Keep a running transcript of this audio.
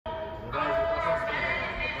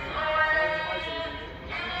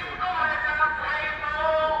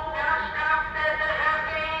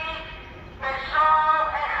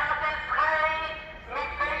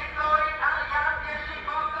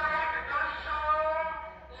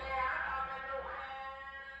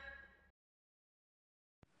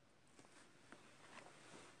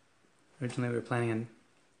Originally we were planning on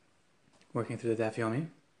working through the Daf Yomi,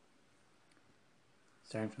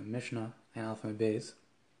 starting from the Mishnah and Alpha and Beis.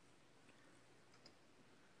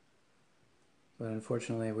 But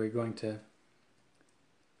unfortunately we're going to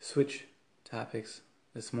switch topics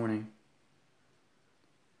this morning.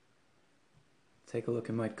 Take a look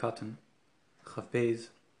at Moed Katan, Chav Beis,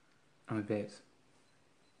 Amud Beis.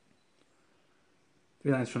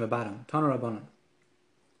 3 lines from the bottom. Tana Rabbanan.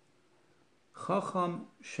 Chacham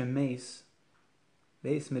shemeis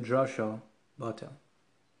beis midrasho batel.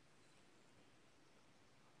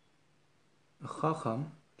 A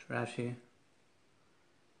chacham, which Rashi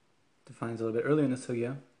defines a little bit earlier in the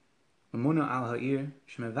sugya, mamuna al ha'ir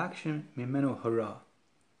shemevakshim mimenu hara.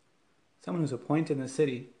 Someone who's appointed in the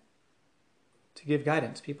city to give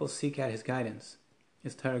guidance. People seek out his guidance,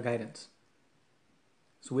 his Torah guidance,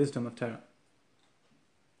 his wisdom of Torah.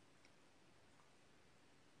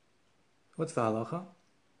 What's the halacha?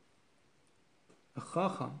 A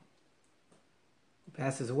chacham who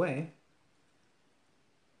passes away,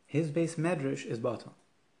 his base medrash is batal.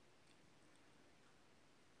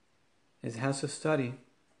 His house of study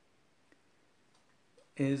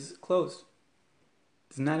is closed.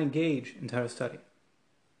 Does not engage in Torah study.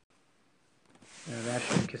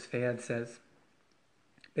 Rashi in Kisvei says,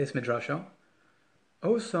 base midrasho,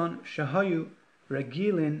 oson shahayu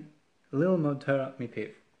regilin lilmod Torah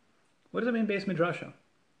mipiv. What does it mean, base midrasha?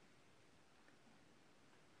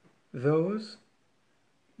 Those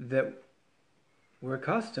that were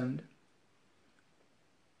accustomed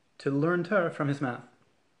to learn Torah from his mouth.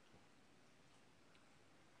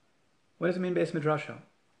 What does it mean, base midrasha?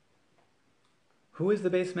 Who is the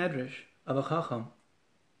base medrash of a chacham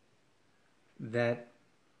that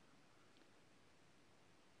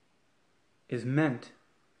is meant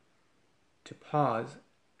to pause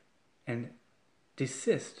and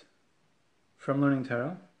desist from learning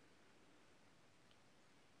Torah?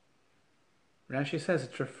 Rashi says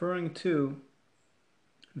it's referring to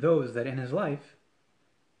those that in his life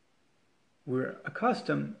were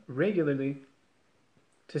accustomed regularly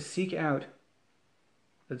to seek out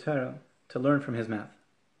the Torah, to learn from his mouth.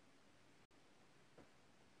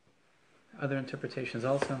 Other interpretations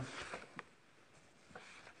also.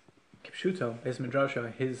 Kipshuto, Beis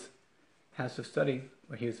Midrasha, his house of study,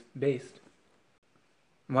 where he was based.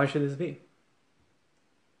 Why should this be?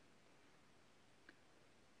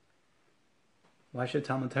 Why should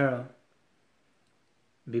Talmud Torah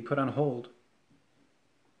be put on hold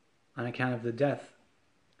on account of the death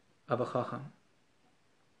of a chacham?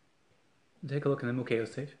 Take a look in the Mukhe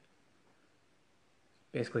Yosef.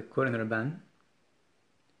 Basically quoting the Ramban.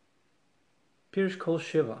 Pirish kol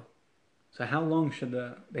shiva. So how long should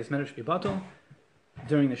the Beis Medrash be batal?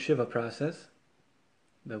 During the shiva process,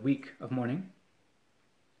 the week of mourning.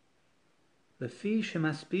 The fi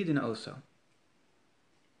shemaspidin also.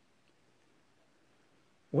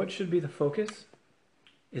 What should be the focus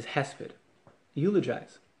is hesped,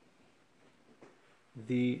 eulogize.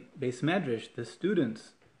 The Beis Medrash, the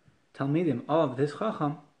students, Talmidim of this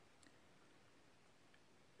Chacham,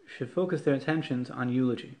 should focus their attentions on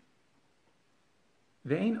eulogy.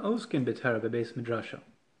 Ve'ein oskin b'Torah b'Beis Midrasha,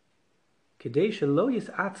 kedei shelo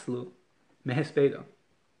yisatzlu mehespedo.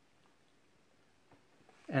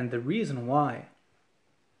 And the reason why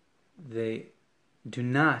they do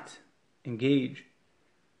not engage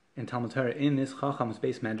in Talmud Torah in this Chacham's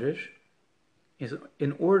Beis Medrash is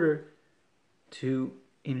in order to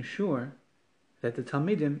ensure that the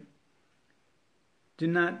Talmidim do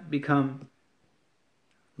not become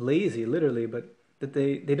lazy, literally, but that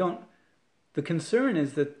they don't. The concern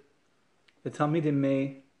is that the Talmidim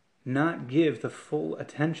may not give the full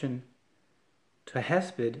attention to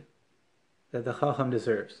Hesped that the Chacham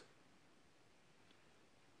deserves.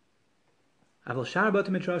 Aval shar b'tei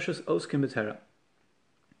midrashos oskim b'Torah.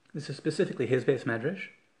 This is specifically his Beis Medrash,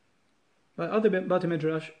 but other b'tei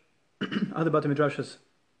midrashos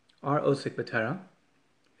are osik b'Torah.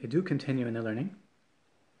 They do continue in their learning.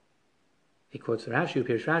 He quotes Rashi,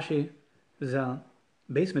 Pirish Rashi, Zal,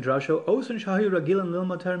 Beis Midrasho, Osun shahayu ragilan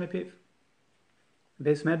lilmod Torah mipiv.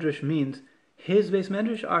 Beis Medrash means his Beis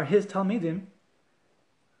Medrash are his Talmidim.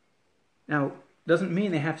 Now, doesn't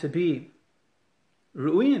mean they have to be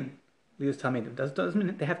ru'in li'us Talmidim. Doesn't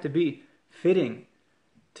mean they have to be fitting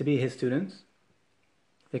to be his students.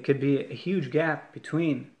 There could be a huge gap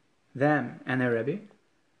between them and their Rebbe.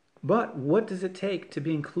 But what does it take to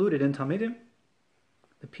be included in Talmidim?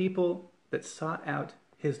 The people that sought out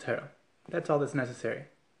his Torah. That's all that's necessary.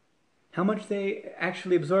 How much they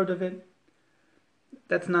actually absorbed of it,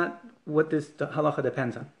 that's not what this halacha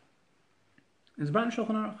depends on. It's Bran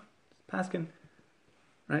Shulchan Aruch, Paskin,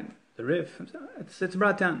 right? the Rif. It's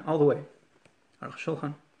brought down all the way. Aruch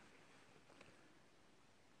Shulchan.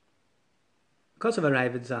 Kosav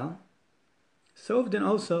Ravid Zal. Sovdin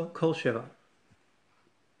also Kol Shiva.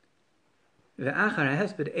 Ve'achar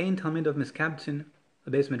ha'hesped ein talmid of miskabtzin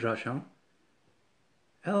lebeis midrasho.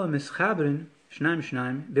 El mischabrin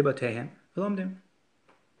shnaim bibatehem v'lomdim.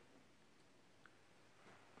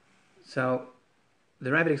 So the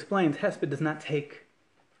Ravid explains Hesped does not take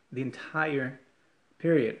the entire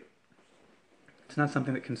period. It's not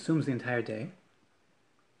something that consumes the entire day.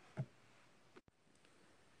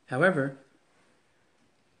 However,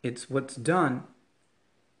 it's what's done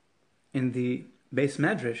in the Beis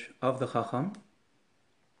Medrash of the Chacham,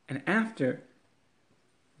 and after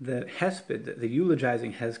the Hesped, the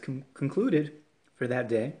eulogizing, has concluded for that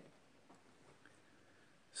day.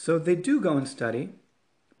 So they do go and study,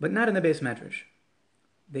 but not in the Beis Medrash.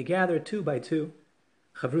 They gather 2 by 2,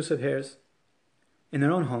 chavrus of hairs, in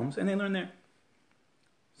their own homes, and they learn there.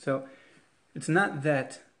 So it's not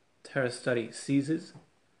that Torah study ceases,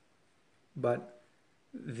 but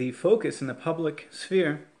the focus in the public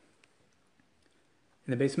sphere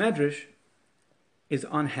in the Beis Medrash is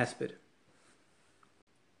on Hesped.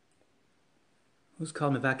 Who's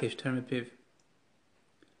called Mevakesh Torah Mipiv?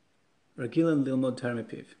 Ragila Lilmod Torah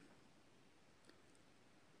Mipiv.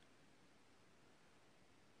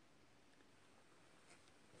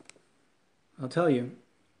 I'll tell you,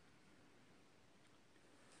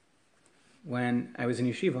 when I was in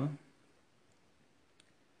yeshiva,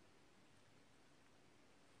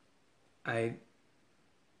 I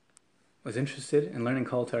was interested in learning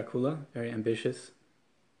Kol Tar Kula, very ambitious.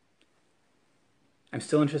 I'm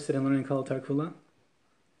still interested in learning Kol Tar Kula.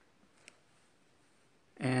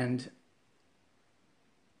 And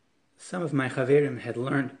some of my chaverim had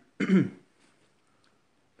learned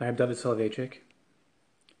by Reb David Soloveitchik,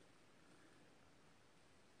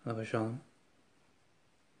 Alav Shalom.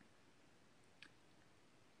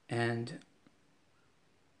 And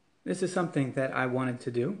this is something that I wanted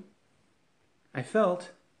to do. I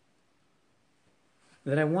felt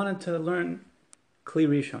that I wanted to learn Kli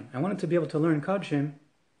Rishon. I wanted to be able to learn Kodshim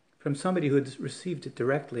from somebody who had received it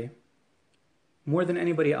directly more than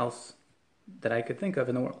anybody else that I could think of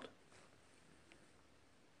in the world.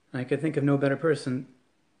 I could think of no better person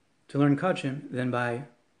to learn Kodshim than by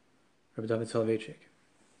Rabbi David Soloveitchik.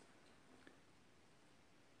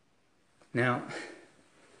 Now,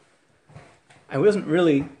 I wasn't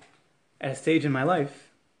really at a stage in my life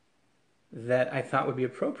that I thought would be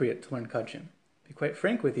appropriate to learn Kodshim. To be quite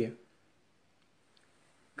frank with you,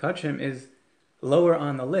 Kodshim is lower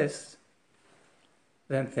on the list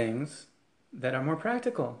than things that are more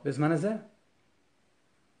practical. Bizman hazeh.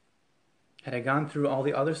 Had I gone through all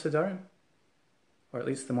the other Siddharim, or at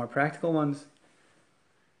least the more practical ones,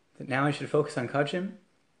 that now I should focus on Kodshim?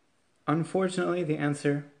 Unfortunately, the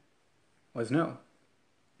answer was no.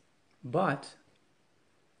 But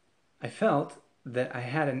I felt that I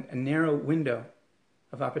had a narrow window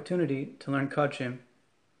of opportunity to learn Kodshim,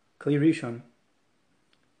 Kli Rishon,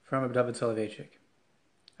 from Rabbi David Soloveitchik.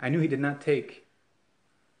 I knew he did not take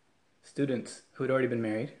students who had already been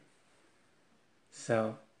married,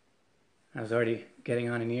 so I was already getting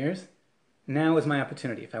on in years. Now was my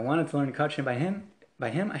opportunity. If I wanted to learn Kodshim by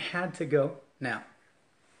him, I had to go now.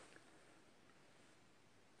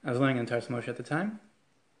 I was learning in Taras Moshe at the time,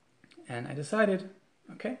 and I decided,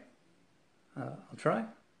 okay, I'll try.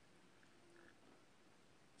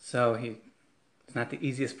 So he's not the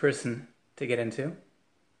easiest person to get into.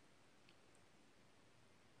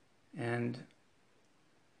 And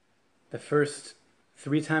the first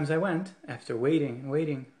 3 times I went, after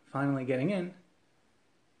waiting, finally getting in,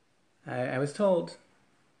 I was told,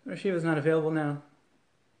 Rashiva is not available now.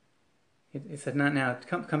 He said, not now,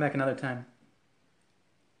 come back another time.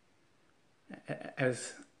 I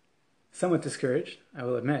was somewhat discouraged, I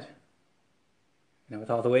will admit. With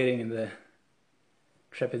all the waiting and the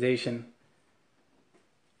trepidation.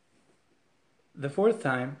 The 4th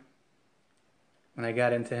time, when I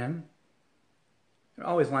got into him, there were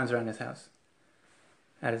always lines around his house,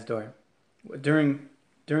 at his door, during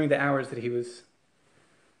the hours that he was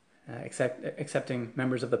accepting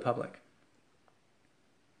members of the public.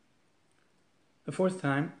 The 4th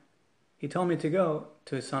time, he told me to go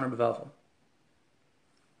to his son B'Velvel.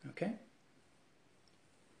 Okay?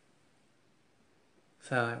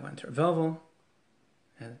 So I went to B'Velvel,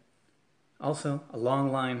 and also a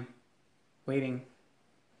long line waiting.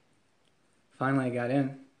 Finally I got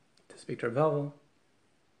in to speak to B'Velvel,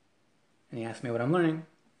 and he asked me what I'm learning.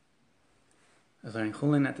 I was learning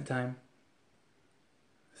Chulin at the time.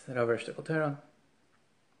 I said over Shtickle Torah.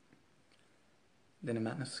 Then a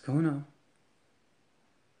Matnas Kahuna.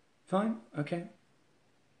 Fine, okay.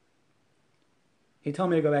 He told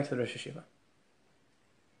me to go back to the Rosh Yeshiva.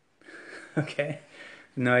 Okay,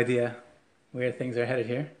 no idea where things are headed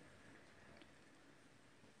here.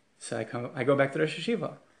 So I go back to the Rosh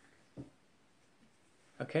Yeshiva.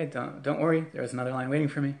 Okay, don't worry, there's another line waiting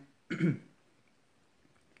for me.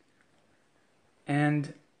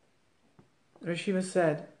 And the Rosh Yeshiva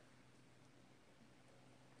said,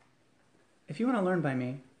 if you want to learn by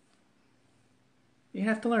me, you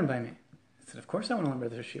have to learn by me. I said, of course I want to learn by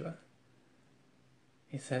the Rosh Yeshiva.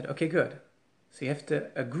 He said, okay, good. So you have to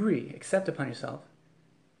agree, accept upon yourself,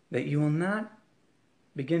 that you will not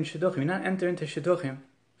begin shidduchim, you will not enter into shidduchim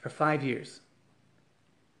for 5 years.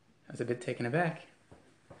 I was a bit taken aback.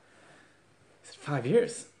 I said, 5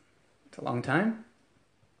 years? It's a long time.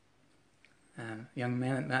 Young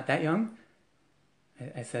man, not that young.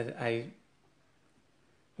 I said, I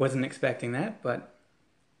wasn't expecting that, but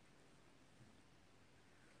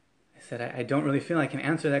I said, I don't really feel I can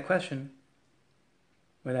answer that question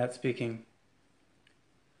without speaking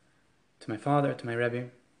to my father, to my Rebbe.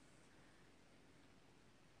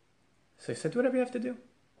 So he said, do whatever you have to do.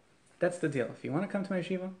 That's the deal. If you want to come to my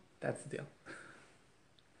yeshiva, that's the deal.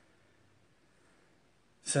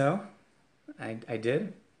 So I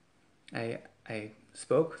did. I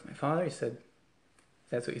spoke with my father. He said, if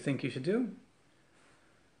that's what you think you should do,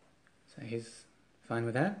 so he's fine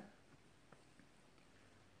with that.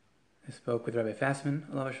 I spoke with Rabbi Fassman,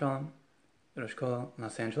 Alav Shalom, Rosh Kollel in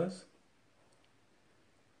Los Angeles,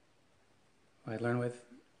 who I learned with.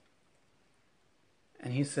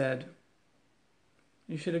 And he said,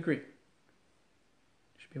 you should agree. You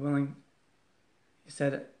should be willing. He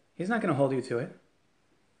said, he's not going to hold you to it,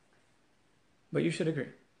 but you should agree.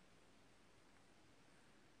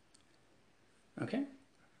 Okay,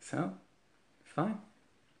 so, fine.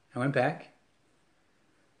 I went back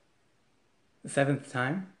the 7th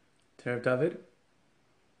time to Rav David,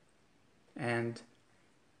 and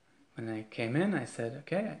when I came in, I said,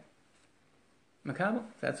 okay, Makabel,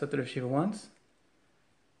 if that's what the Rosh Yeshiva wants,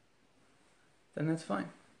 then that's fine.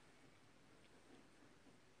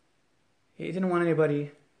 He didn't want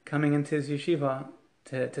anybody coming into his yeshiva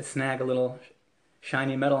to snag a little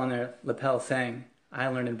shiny medal on their lapel saying, I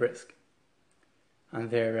learned in Brisk, on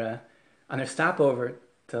their stopover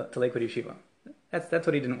to Lakewood Yeshiva. That's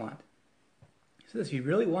what he didn't want. He says, if you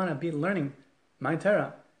really want to be learning my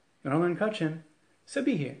Torah, you want to learn Kachim, so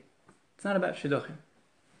be here. It's not about Shidduchim.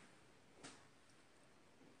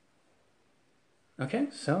 Okay,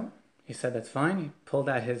 so he said that's fine. He pulled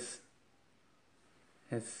out his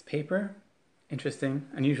paper, interesting,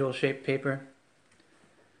 unusual shaped paper.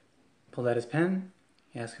 Pulled out his pen.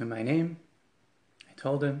 He asked me my name. I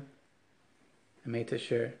told him. I made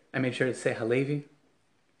sure to say Halevi.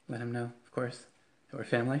 Let him know, of course, that we're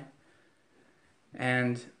family.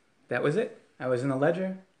 And that was it. I was in the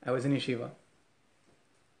ledger. I was in yeshiva.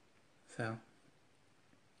 So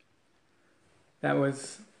that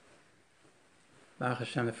was, Baruch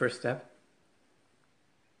Hashem, the first step.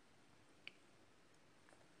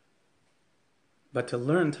 But to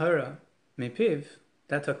learn Torah, mepiv,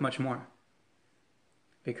 that took much more.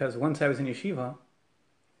 Because once I was in yeshiva,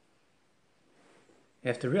 you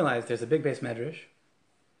have to realize there's a big base medrash,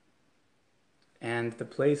 and the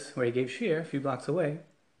place where he gave shir, a few blocks away,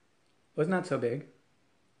 was not so big,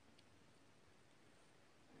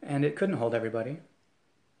 and it couldn't hold everybody.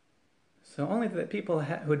 So only the people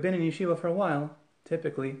who had been in yeshiva for a while,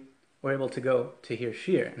 typically, were able to go to hear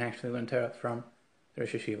shir and actually learn Torah from the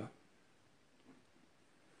Rosh Yeshiva.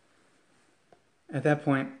 At that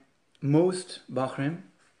point, most Bachrim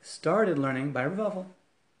started learning by Rav Avel,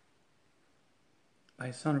 by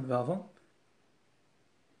his son Rav Avel,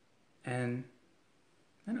 and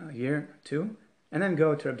I don't know, a year or two, and then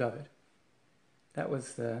go to Rav David. That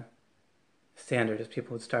was the standard, as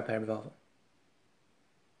people would start by Rav Avel.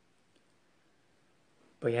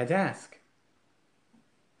 But you had to ask.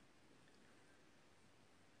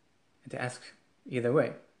 You had to ask either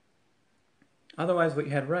way. Otherwise, what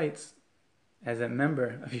you had rights as a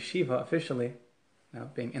member of yeshiva officially, now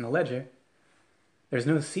being in the ledger, there's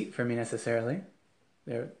no seat for me necessarily.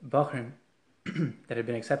 There are bachrim that had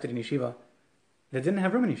been accepted in yeshiva that didn't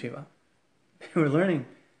have room in yeshiva. They were learning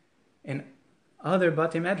in other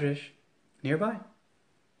batei medrash nearby.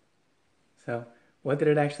 So what did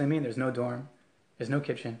it actually mean? There's no dorm. There's no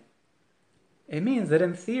kitchen. It means that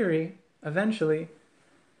in theory, eventually,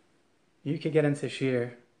 you could get into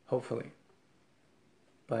shir, hopefully.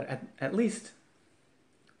 But at least,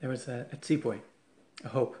 there was a tzipui, a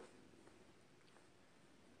hope.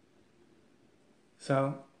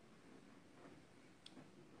 So,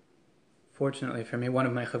 fortunately for me, one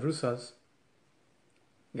of my chavrusas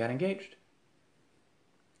got engaged.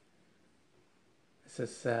 This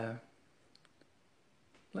is, I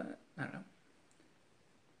don't know,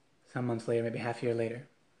 some months later, maybe half a year later.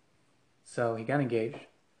 So he got engaged.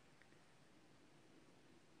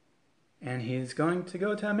 And he's going to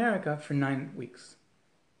go to America for 9 weeks.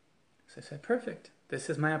 So I said, perfect. This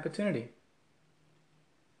is my opportunity.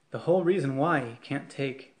 The whole reason why he can't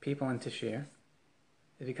take people into Shir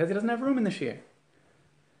is because he doesn't have room in the Shir.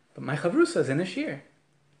 But my chavrusa is in the Shir.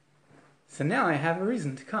 So now I have a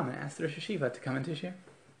reason to come and ask the Rosh Hashiva to come into Shir.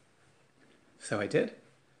 So I did.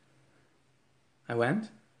 I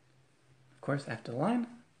went. Of course, after the line,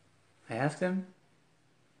 I asked him.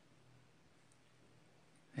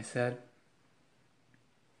 I said,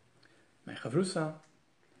 my chavrusa,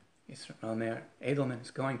 Yisrael Meir Edelman,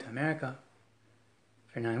 is going to America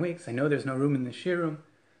for 9 weeks. I know there's no room in the Shir room,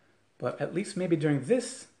 but at least maybe during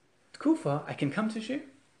this tkufa, I can come to Shir.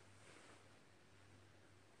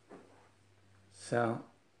 So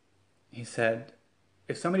he said,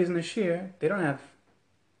 if somebody's in the Shir, they don't have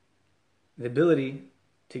the ability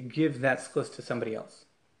to give that zchus to somebody else.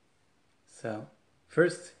 So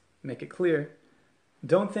first, make it clear,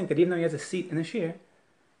 don't think that even though he has a seat in the Shir,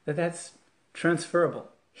 that's transferable.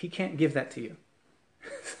 He can't give that to you.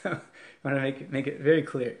 So I want to make it very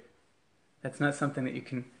clear. That's not something that you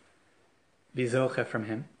can be zocha from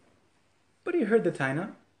him. But he heard the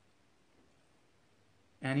taina,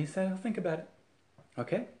 and he said, I'll think about it.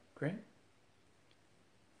 Okay, great.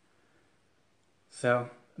 So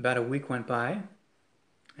about a week went by,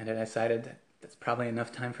 and I decided that that's probably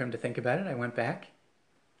enough time for him to think about it. I went back.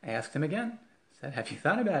 I asked him again. I said, have you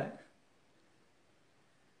thought about it?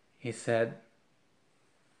 He said,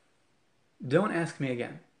 don't ask me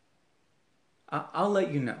again. I'll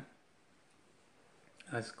let you know.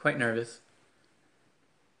 I was quite nervous.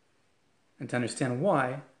 And to understand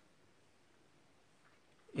why,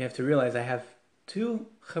 you have to realize I have 2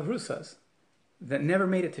 chavrusas that never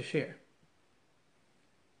made it to Shir.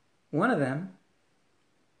 One of them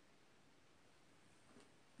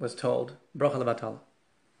was told, Bracha Levatala,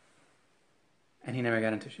 and he never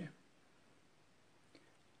got into Shir.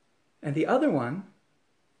 And the other one,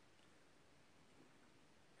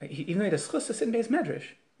 even though he had a zchus to sit in Beis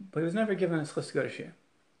Medrash, but he was never given a zchus to go to Shir.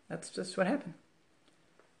 That's just what happened.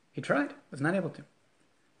 He tried, was not able to.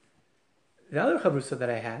 The other chavrusa that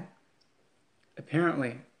I had,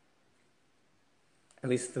 apparently, at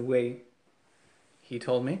least the way he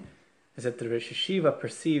told me, is that the Rosh Hashiva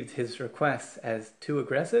perceived his requests as too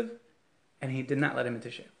aggressive, and he did not let him into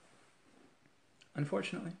Shir.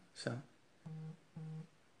 Unfortunately, so.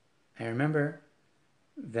 I remember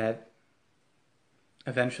that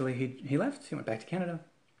eventually he left. He went back to Canada.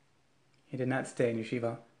 He did not stay in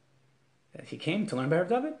yeshiva. He came to learn by Rav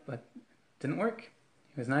David, but it didn't work.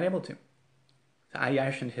 He was not able to. So I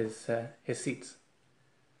yashined his seats,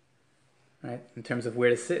 right? In terms of where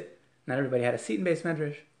to sit. Not everybody had a seat in Beis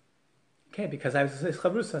Medrash. Okay, because I was his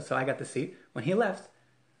chavrusa, so I got the seat. When he left,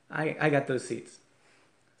 I got those seats.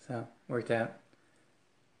 So, worked out.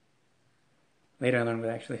 Later I learned with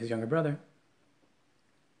actually his younger brother.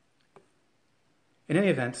 In any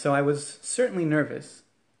event, so I was certainly nervous,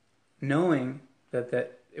 knowing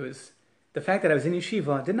that it was, the fact that I was in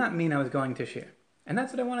yeshiva did not mean I was going to Shir. And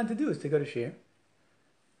that's what I wanted to do, is to go to Shir.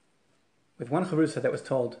 With one chavrusa that was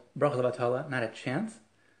told, Bracha Levatala, not a chance.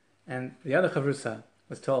 And the other chavrusa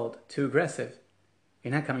was told, too aggressive,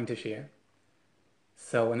 you're not coming to Shir.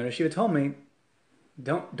 So when the Rosh Hashiva told me,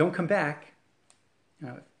 don't come back,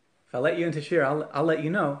 if I let you into Shir, I'll let you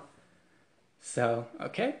know. So,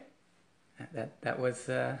 okay. That was,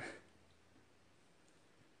 I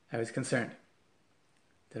was concerned.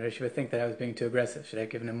 Did Rosh Hashiva think that I was being too aggressive? Should I have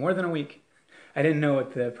given him more than a week? I didn't know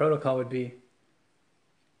what the protocol would be.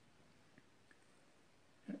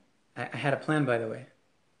 I had a plan, by the way.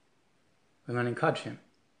 We're learning Kodshim.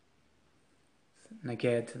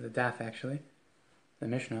 Nagea to the Daf, actually. The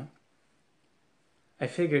Mishnah. I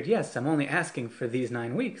figured, yes, I'm only asking for these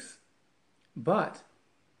 9 weeks. But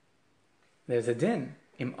there's a din.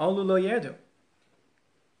 Im alu lo yerdu.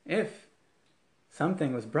 If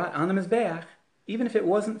something was brought on the Mizbeach, even if it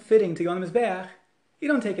wasn't fitting to go on the Mizbeach, you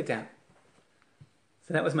don't take it down.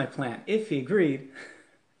 So that was my plan. If he agreed,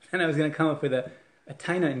 then I was going to come up with a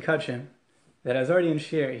taina in Kodshim that I was already in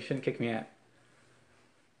Shir, he shouldn't kick me out.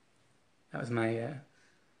 That was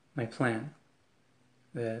my plan.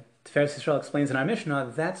 The Tiferes Yisrael explains in our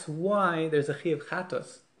Mishnah, that's why there's a chiyuv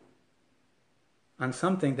chatos on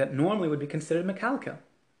something that normally would be considered mekalkel.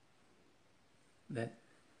 That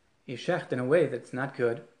you shecht in a way that's not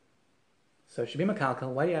good. So it should be mekalkel.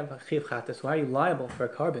 Why do you have a chiyuv chatos? Why are you liable for a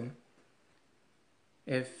carbon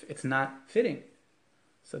if it's not fitting?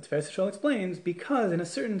 So Tiferes Yisrael explains, because in a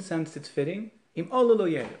certain sense it's fitting, im olu lo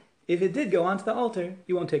yedu. If it did go onto the altar,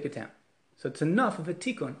 you won't take it down. So it's enough of a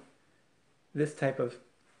tikkun, this type of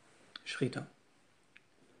shechita.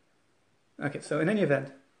 Okay, so in any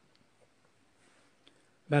event,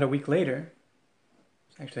 about a week later,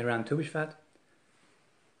 actually around Tu B'Shvat,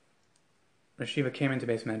 Rosh Yeshiva came into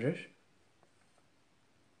Beis Medrash.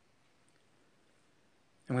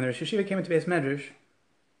 And when the Rosh Yeshiva came into Beis Medrash,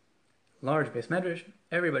 large Beis Medrash,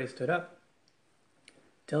 everybody stood up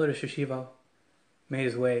till the Rosh Yeshiva made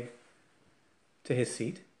his way to his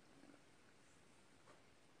seat.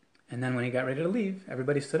 And then when he got ready to leave,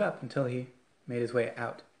 everybody stood up until he made his way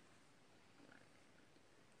out.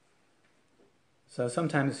 So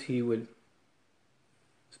sometimes he would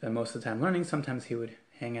spend most of the time learning, sometimes he would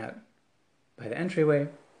hang out by the entryway.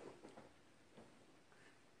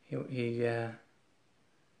 I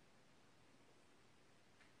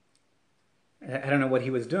don't know what he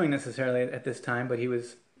was doing necessarily at this time, but he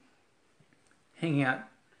was hanging out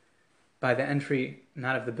by the entry,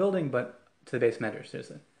 not of the building, but to the Beis Medrash.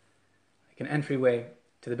 There's an entryway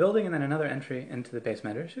to the building and then another entry into the Beis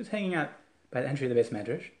Medrash. He was hanging out by the entry of the Beis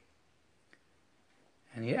Medrash.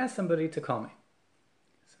 And he asked somebody to call me.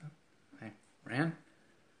 So I ran.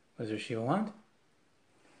 What does Rosh Yeshiva want?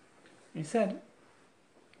 And he said,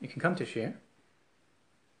 you can come to Shir,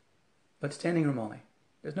 but standing room only.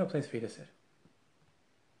 There's no place for you to sit.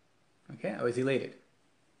 Okay, I was elated.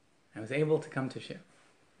 I was able to come to Shir.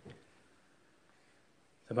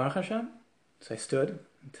 So Baruch Hashem, so I stood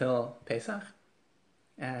until Pesach.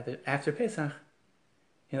 After Pesach,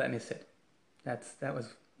 he let me sit. That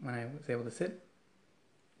was when I was able to sit.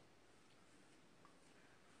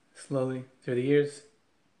 Slowly, through the years,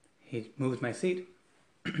 he moved my seat.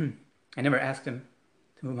 I never asked him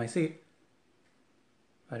to move my seat,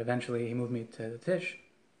 but eventually he moved me to the tish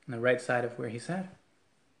on the right side of where he sat.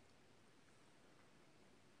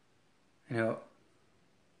 You know,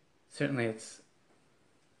 certainly it's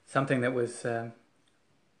something that was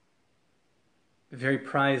very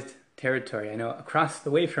prized territory. I know across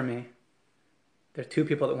the way from me, there are two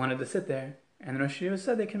people that wanted to sit there, and the Rosh Yeshiva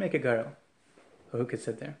said they can make a girl who could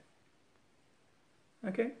sit there.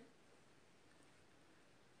 Okay.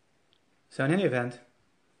 So in any event,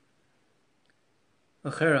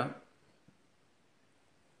 L'chera,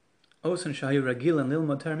 Osan Shayu Ragilan Lil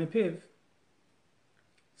Motar Mipiv.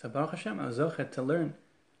 So Baruch Hashem, I was zochet to learn,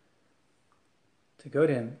 to go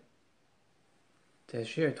to him, to his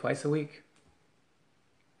shir twice a week,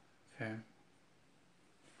 for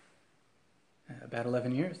about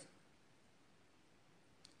 11 years.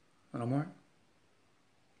 A little more.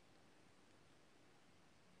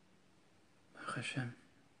 Baruch Hashem.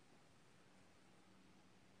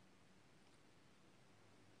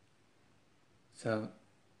 So,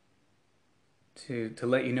 to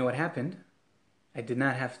let you know what happened, I did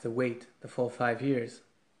not have to wait the full 5 years,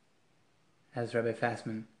 as Rabbi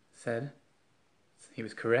Fassman said. He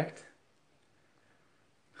was correct.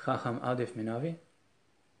 Chacham Adif Minavi.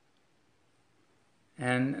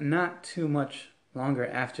 And not too much longer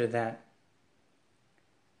after that,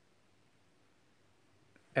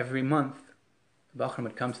 every month, the Bachram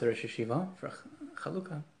would come to the Rosh Yeshiva for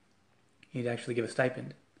Chalukah. He'd actually give a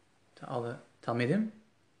stipend to all the Talmidim.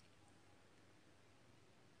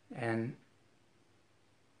 And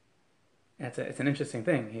it's an interesting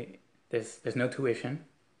thing. There's no tuition.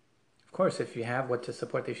 Of course, if you have what to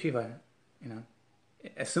support the yeshiva,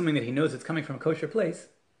 assuming that he knows it's coming from a kosher place,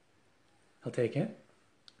 he'll take it.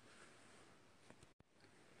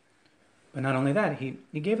 But not only that,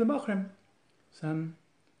 he gave the Bachrim some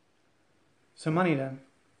money to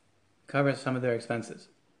cover some of their expenses.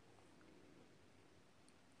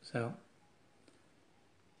 So,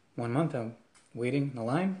 one month I'm waiting in the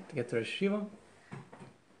line to get to Rosh Yeshiva,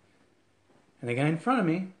 and the guy in front of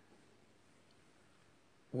me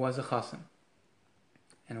was a chassan.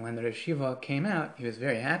 And when the Rosh Yeshiva came out, he was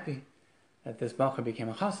very happy that this Bachar became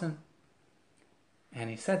a chassan. And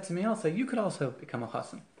he said to me also, you could also become a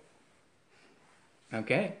chassan.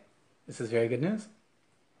 Okay, this is very good news.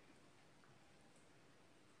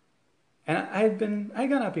 And I'd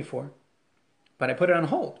gone out before, but I put it on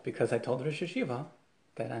hold because I told the Rosh Yeshiva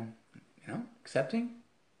that I'm, accepting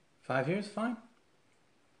 5 years, fine.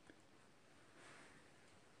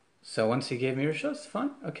 So once he gave me Rishos,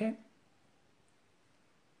 fine, okay.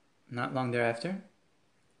 Not long thereafter,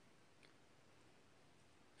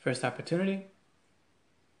 first opportunity,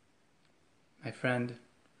 my friend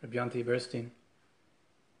Rabbi Yonti Burstein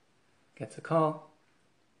gets a call.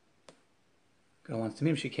 Girl wants to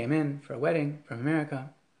meet him. She came in for a wedding from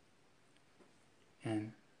America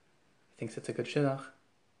and thinks it's a good shidduch.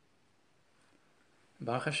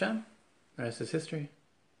 Baruch Hashem, the rest is history.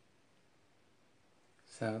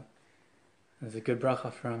 So, there's a good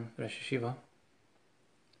bracha from the Rosh Yeshiva.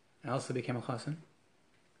 I also became a chassan.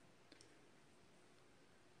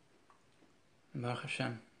 And Baruch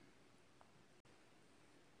Hashem.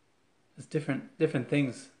 There's different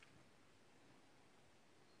things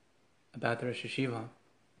about the Rosh Yeshiva.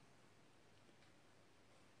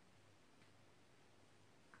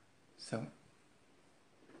 So,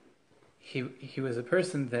 he was a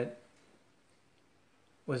person that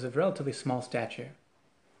was of relatively small stature,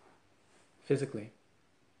 physically.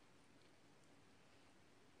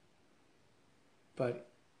 But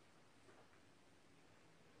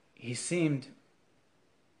he seemed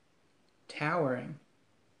towering,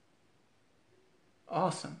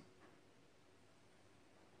 awesome.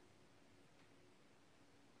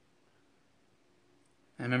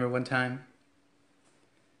 I remember one time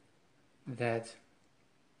that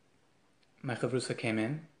my chavrusa came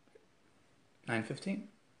in 9:15.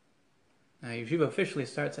 Now yeshiva officially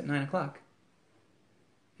starts at 9 o'clock,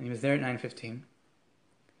 and he was there at 9:15.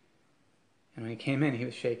 And when he came in, he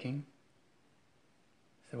was shaking.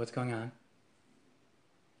 I said, "What's going on?"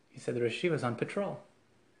 He said, "The Rosh Yeshiva's on patrol.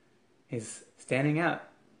 He's standing out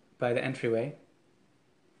by the entryway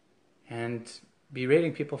and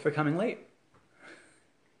berating people for coming late."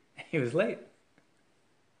 He was late.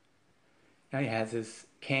 Now he has his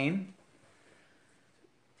cane,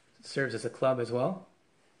 serves as a club as well.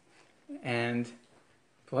 And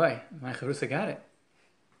boy, my chavrusa got it.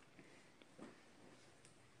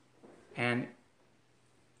 And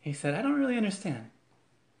he said, "I don't really understand.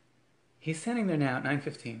 He's standing there now at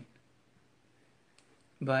 9:15.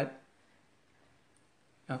 But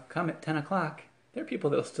come at 10 o'clock, there are people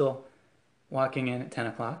that will still walking in at 10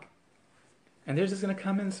 o'clock. And they're just going to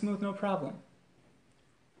come in smooth, no problem.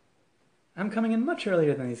 I'm coming in much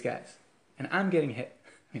earlier than these guys. And I'm getting hit.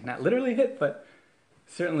 I mean, not literally hit, but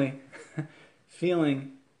certainly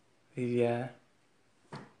feeling the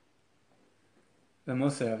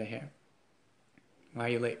Musa over here. Why are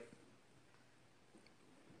you late?"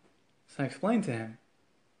 So I explained to him,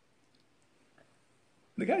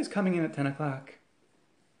 the guy who's coming in at 10 o'clock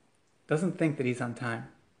doesn't think that he's on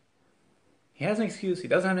time. He has an excuse. He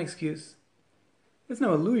doesn't have an excuse. There's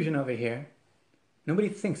no illusion over here. Nobody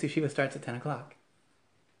thinks yeshiva starts at 10 o'clock.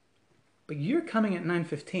 But you're coming at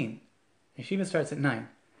 9:15. Yeshiva starts at 9.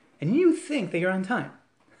 And you think that you're on time.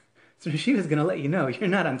 So yeshiva's going to let you know you're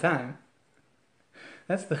not on time.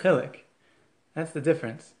 That's the chilek. That's the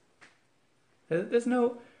difference. There's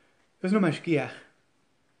no mashgiach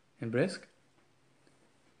in Brisk.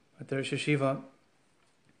 But the Rosh Yeshiva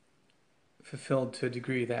fulfilled to a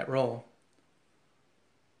degree that role.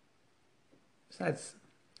 Besides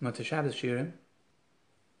Motzei Shabbos Shiurim,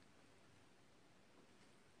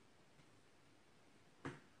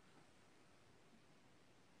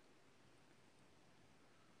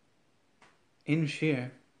 in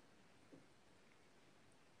Shir,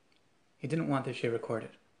 he didn't want the Shir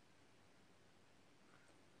recorded.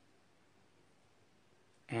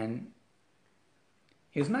 And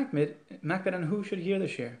he was makbid on who should hear the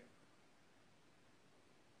Shir.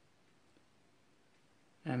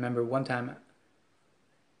 I remember one time,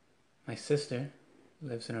 my sister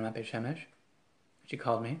lives in Ramat Beit Shemesh. She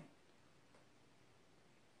called me,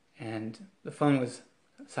 and the phone was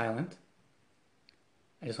silent.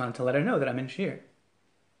 I just wanted to let her know that I'm in Shir.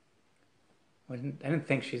 I didn't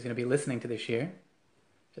think she's going to be listening to the Shir.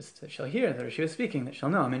 Just that she'll hear that she was speaking, that she'll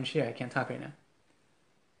know I'm in Shir. I can't talk right now.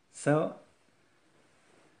 So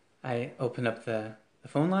I opened up the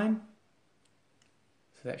phone line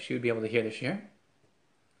so that she would be able to hear the Shir.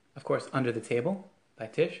 Of course, under the table by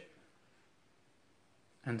Tish.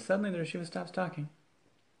 And suddenly the Rosh Yeshiva stops talking.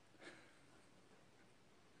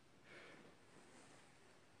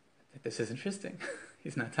 This is interesting.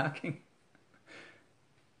 He's not talking.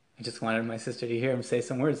 I just wanted my sister to hear him say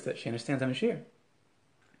some words that she understands I'm in Shir.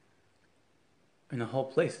 And the whole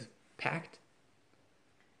place is packed.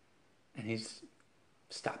 And he's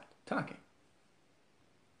stopped talking.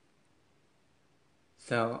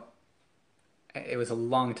 So it was a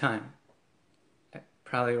long time.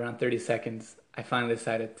 Probably around 30 seconds, I finally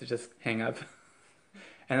decided to just hang up.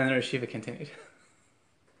 And then the Rosh Yeshiva continued.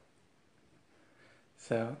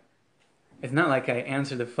 So it's not like I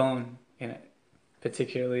answered the phone in a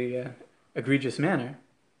particularly egregious manner.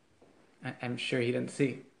 I'm sure he didn't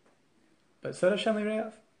see. But so does Shem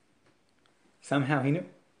Re'av. Somehow he knew.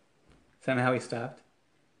 Somehow he stopped.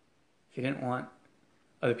 If he didn't want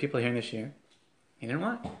other people hearing the shir, he didn't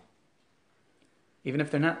want it. Even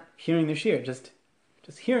if they're not hearing the shir, just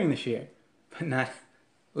hearing the shir, but not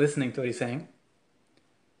listening to what he's saying.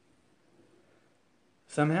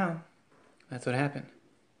 somehow, that's what happened.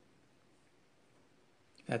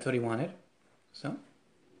 That's what he wanted. So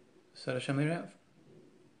Hashem L'Rav.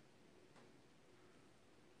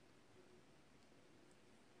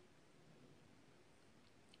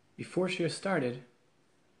 Before Shir started,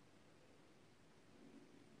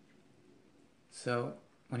 so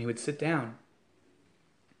when he would sit down,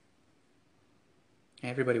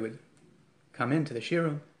 everybody would come into the Shir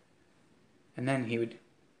room, and then he would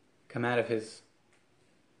come out of his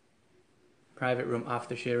private room off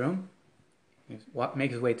the Shir room,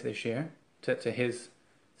 make his way to the Shir, to his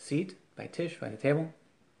seat, by Tish, by the table,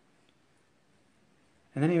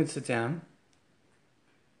 and then he would sit down.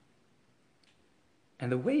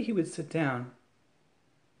 And the way he would sit down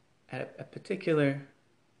had a particular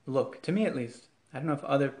look, to me at least. I don't know if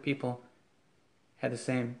other people had the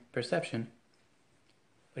same perception,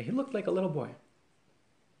 but he looked like a little boy.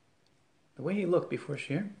 The way he looked before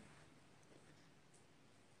Shir,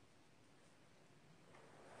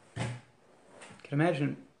 I can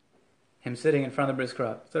imagine him sitting in front of the Bris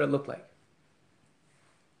Krab. That's what it looked like.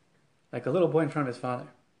 Like a little boy in front of his father.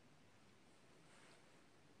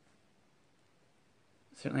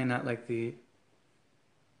 Certainly not like the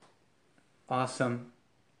awesome,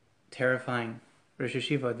 terrifying Rosh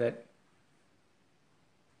Hashiva that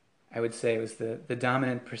I would say was the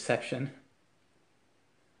dominant perception.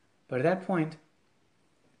 But at that point,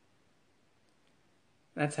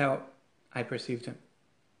 that's how I perceived him.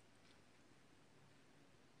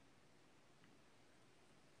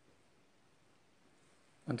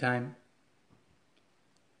 One time,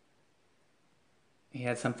 he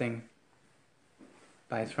had something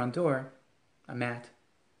by his front door, a mat,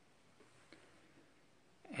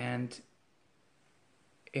 and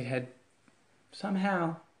it had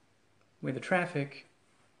somehow, with the traffic,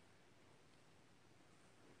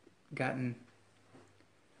 gotten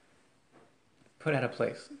put out of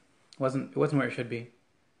place. It wasn't where it should be.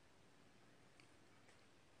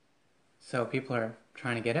 So people are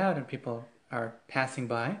trying to get out, and people are passing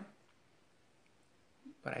by.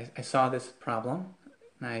 But I saw this problem,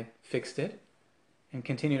 and I fixed it, and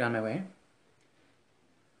continued on my way.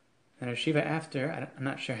 And Rosh Hashiva after, I'm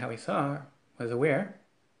not sure how he saw or was aware,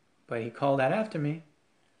 but he called out after me.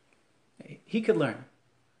 He could learn.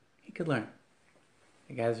 He could learn.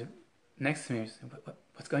 The guys next to me said,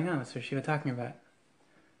 what's going on? What's Rosh Hashiva talking about?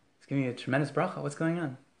 It's giving me a tremendous bracha. What's going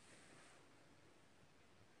on?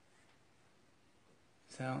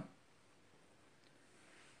 So,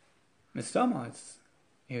 Mistama,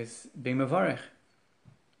 he was being mevarech.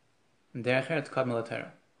 Derech Eretz Kadmol HaTorah.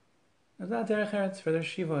 It's not Derech Eretz for the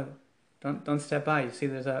Shiva. Don't step by. You see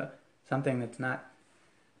there's something that's not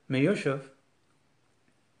meyushuv.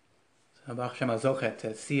 So Baruch Hashem Azochet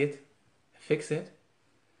to see it, fix it,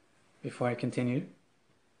 before I continued.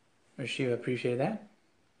 Rosh Shiva appreciated that.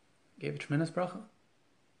 Gave a tremendous bracha.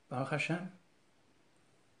 Baruch Hashem.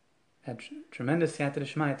 Had tremendous siyata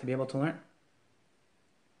d'shmaya to be able to learn.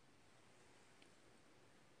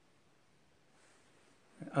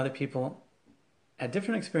 Other people had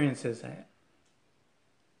different experiences. I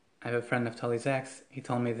have a friend, Naftali Zaks. He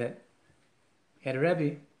told me that he had a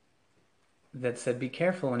Rebbe that said, be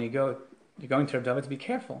careful when you're going to Reb David, to be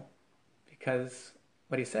careful, because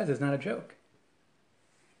what he says is not a joke.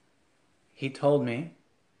 He told me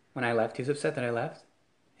when I left, he was upset that I left.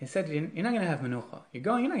 He said, you're not going to have menucha. You're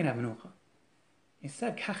not going to have menucha. He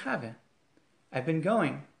said, kachave. I've been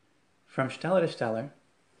going from shteller to shteller,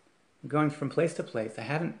 going from place to place. I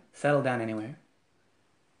haven't settled down anywhere.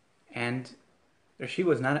 And Rashi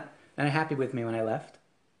was not happy with me when I left.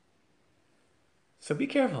 So be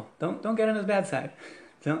careful. Don't get on his bad side.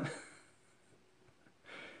 Don't.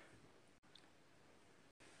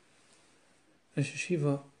 Rosh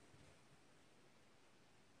Hashiva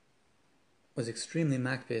was extremely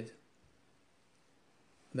makpid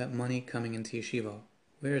about money coming into yeshiva.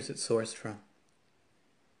 Where is it sourced from?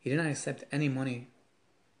 He did not accept any money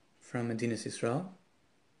from Medinas Yisrael,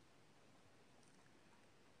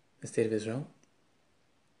 the state of Israel.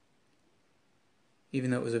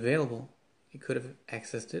 Even though it was available, he could have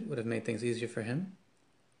accessed it, would have made things easier for him.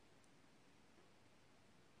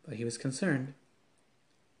 But he was concerned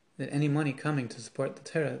that any money coming to support the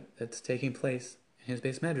Torah that's taking place in his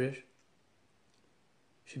base medrash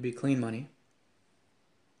should be clean money.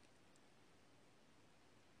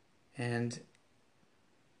 And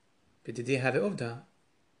B'didi have Ovda,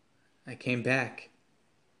 I came back,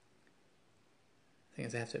 I think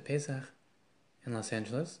it was after Pesach, in Los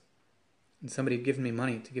Angeles, and somebody had given me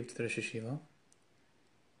money to give to the Rosh Hashiva, and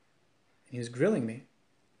he was grilling me.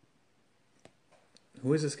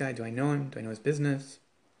 Who is this guy? Do I know him? Do I know his business?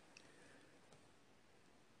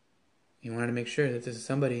 He wanted to make sure that this is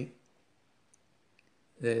somebody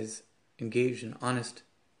that is engaged in honest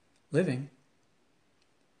living.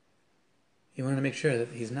 He wanted to make sure that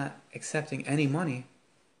he's not accepting any money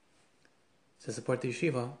to support the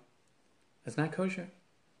yeshiva that's not kosher,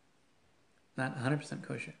 not 100%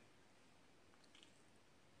 kosher.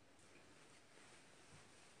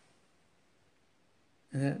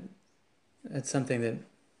 And that's something that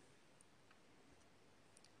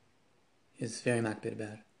is very makbid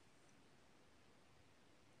about.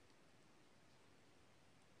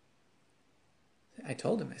 I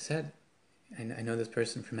told him, I said, I know this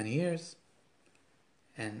person for many years,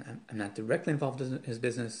 and I'm not directly involved in his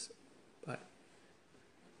business, but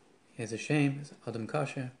he has a shame, he's Adam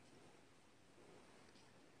Kasher.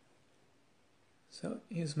 So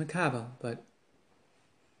he's makabel, but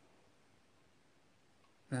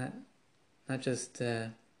not just,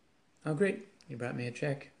 oh great, you brought me a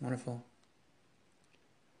check, wonderful.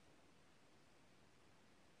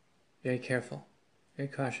 Very careful, very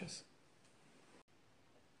cautious.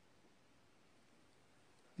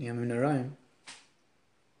 Yamim Narayim.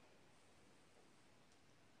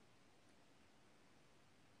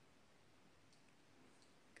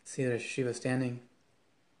 See there's Shiva standing.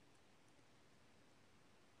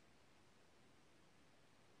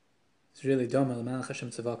 It's really Doma L'Malach Hashem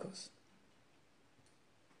Tzavakos.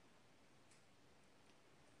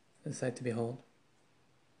 The sight to behold.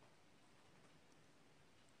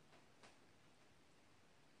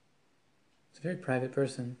 It's a very private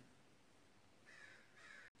person.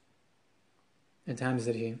 At times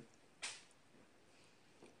that he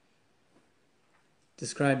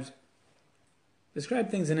described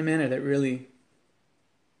things in a manner that really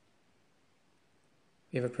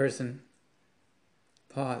gave a person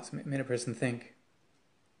pause, made a person think.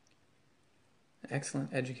 An excellent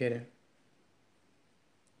educator.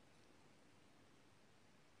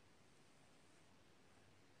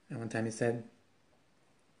 And one time he said,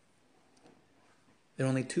 there are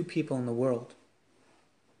only two people in the world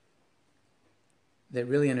that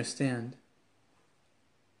really understand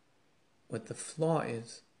what the flaw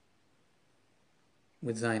is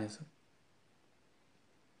with Zionism.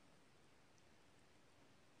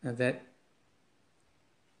 Now that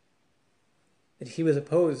he was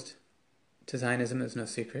opposed to Zionism is no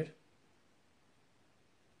secret.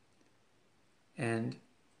 And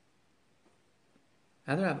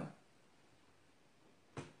Adrabah,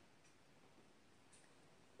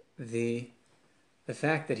 the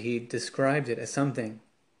fact that he described it as something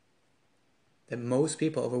that most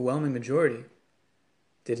people, overwhelming majority,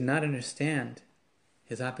 did not understand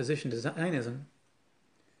his opposition to Zionism,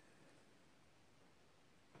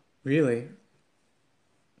 really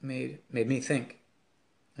made me think.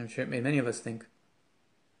 I'm sure it made many of us think.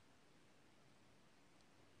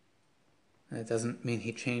 And it doesn't mean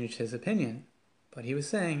he changed his opinion, but he was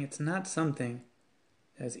saying it's not something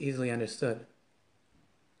that is easily understood.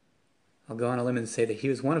 I'll go on a limb and say that he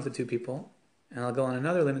was one of the two people, and I'll go on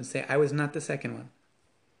another limb and say I was not the second one.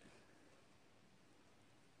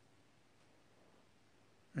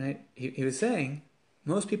 Right? He was saying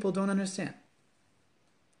most people don't understand.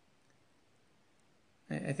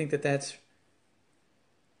 I think that that's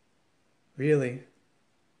really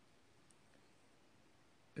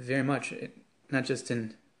very much, not just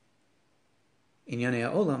in Yonei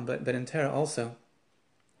Olam, but in Torah also,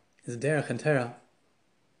 is derech and Torah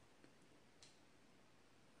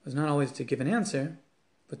was not always to give an answer,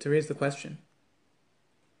 but to raise the question.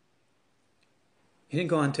 He didn't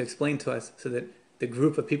go on to explain to us so that the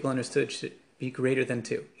group of people understood should be greater than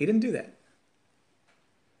two. He didn't do that.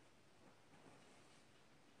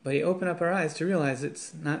 But he opened up our eyes to realize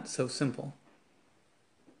it's not so simple.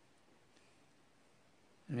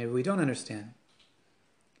 And maybe we don't understand,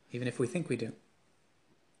 even if we think we do.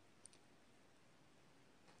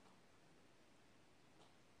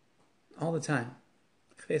 All the time.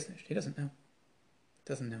 He doesn't know.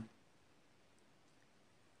 Doesn't know.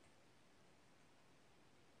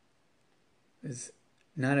 It's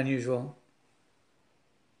not unusual,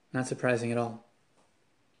 not surprising at all.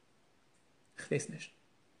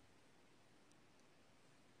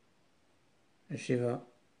 Shiva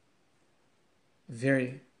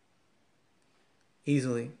very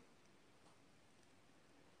easily,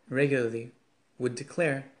 regularly would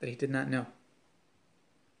declare that he did not know.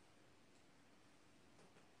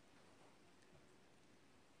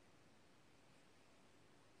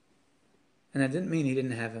 And that didn't mean he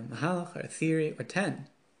didn't have a mahalach or a theory or 10.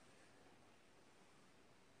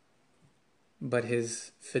 But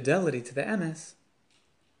his fidelity to the emes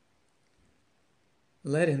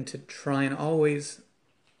led him to try and always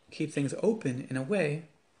keep things open in a way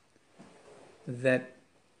that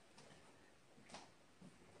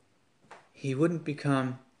he wouldn't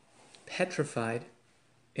become petrified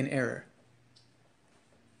in error.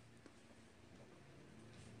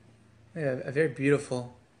 A very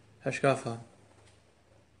beautiful hashkafa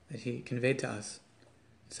that he conveyed to us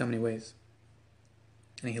in so many ways.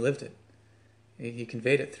 And he lived it. He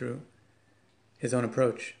conveyed it through his own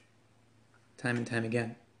approach, time and time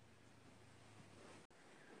again.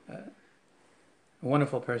 A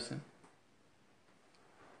wonderful person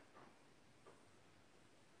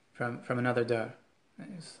from another dar.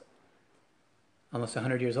 He's almost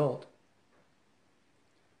 100 years old.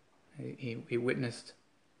 He witnessed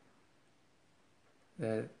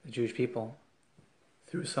the Jewish people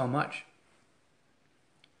through so much.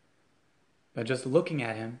 But just looking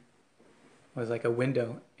at him was like a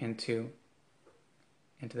window into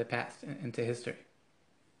the past, into history.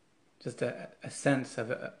 Just a sense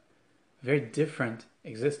of a very different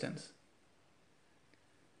existence.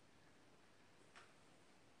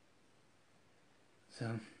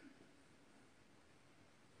 So,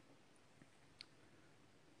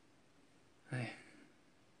 it's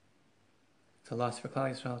a loss for Klal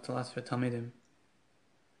Yisrael, it's a loss for Talmidim.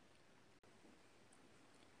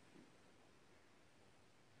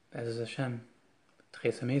 Be'ezus Hashem,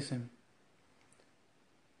 Tchias HaMesim,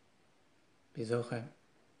 Bizoche,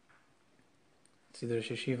 Tzidur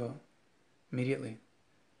Sheshiva, immediately.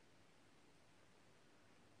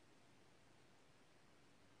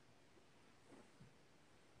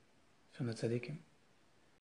 From the Tzaddikim.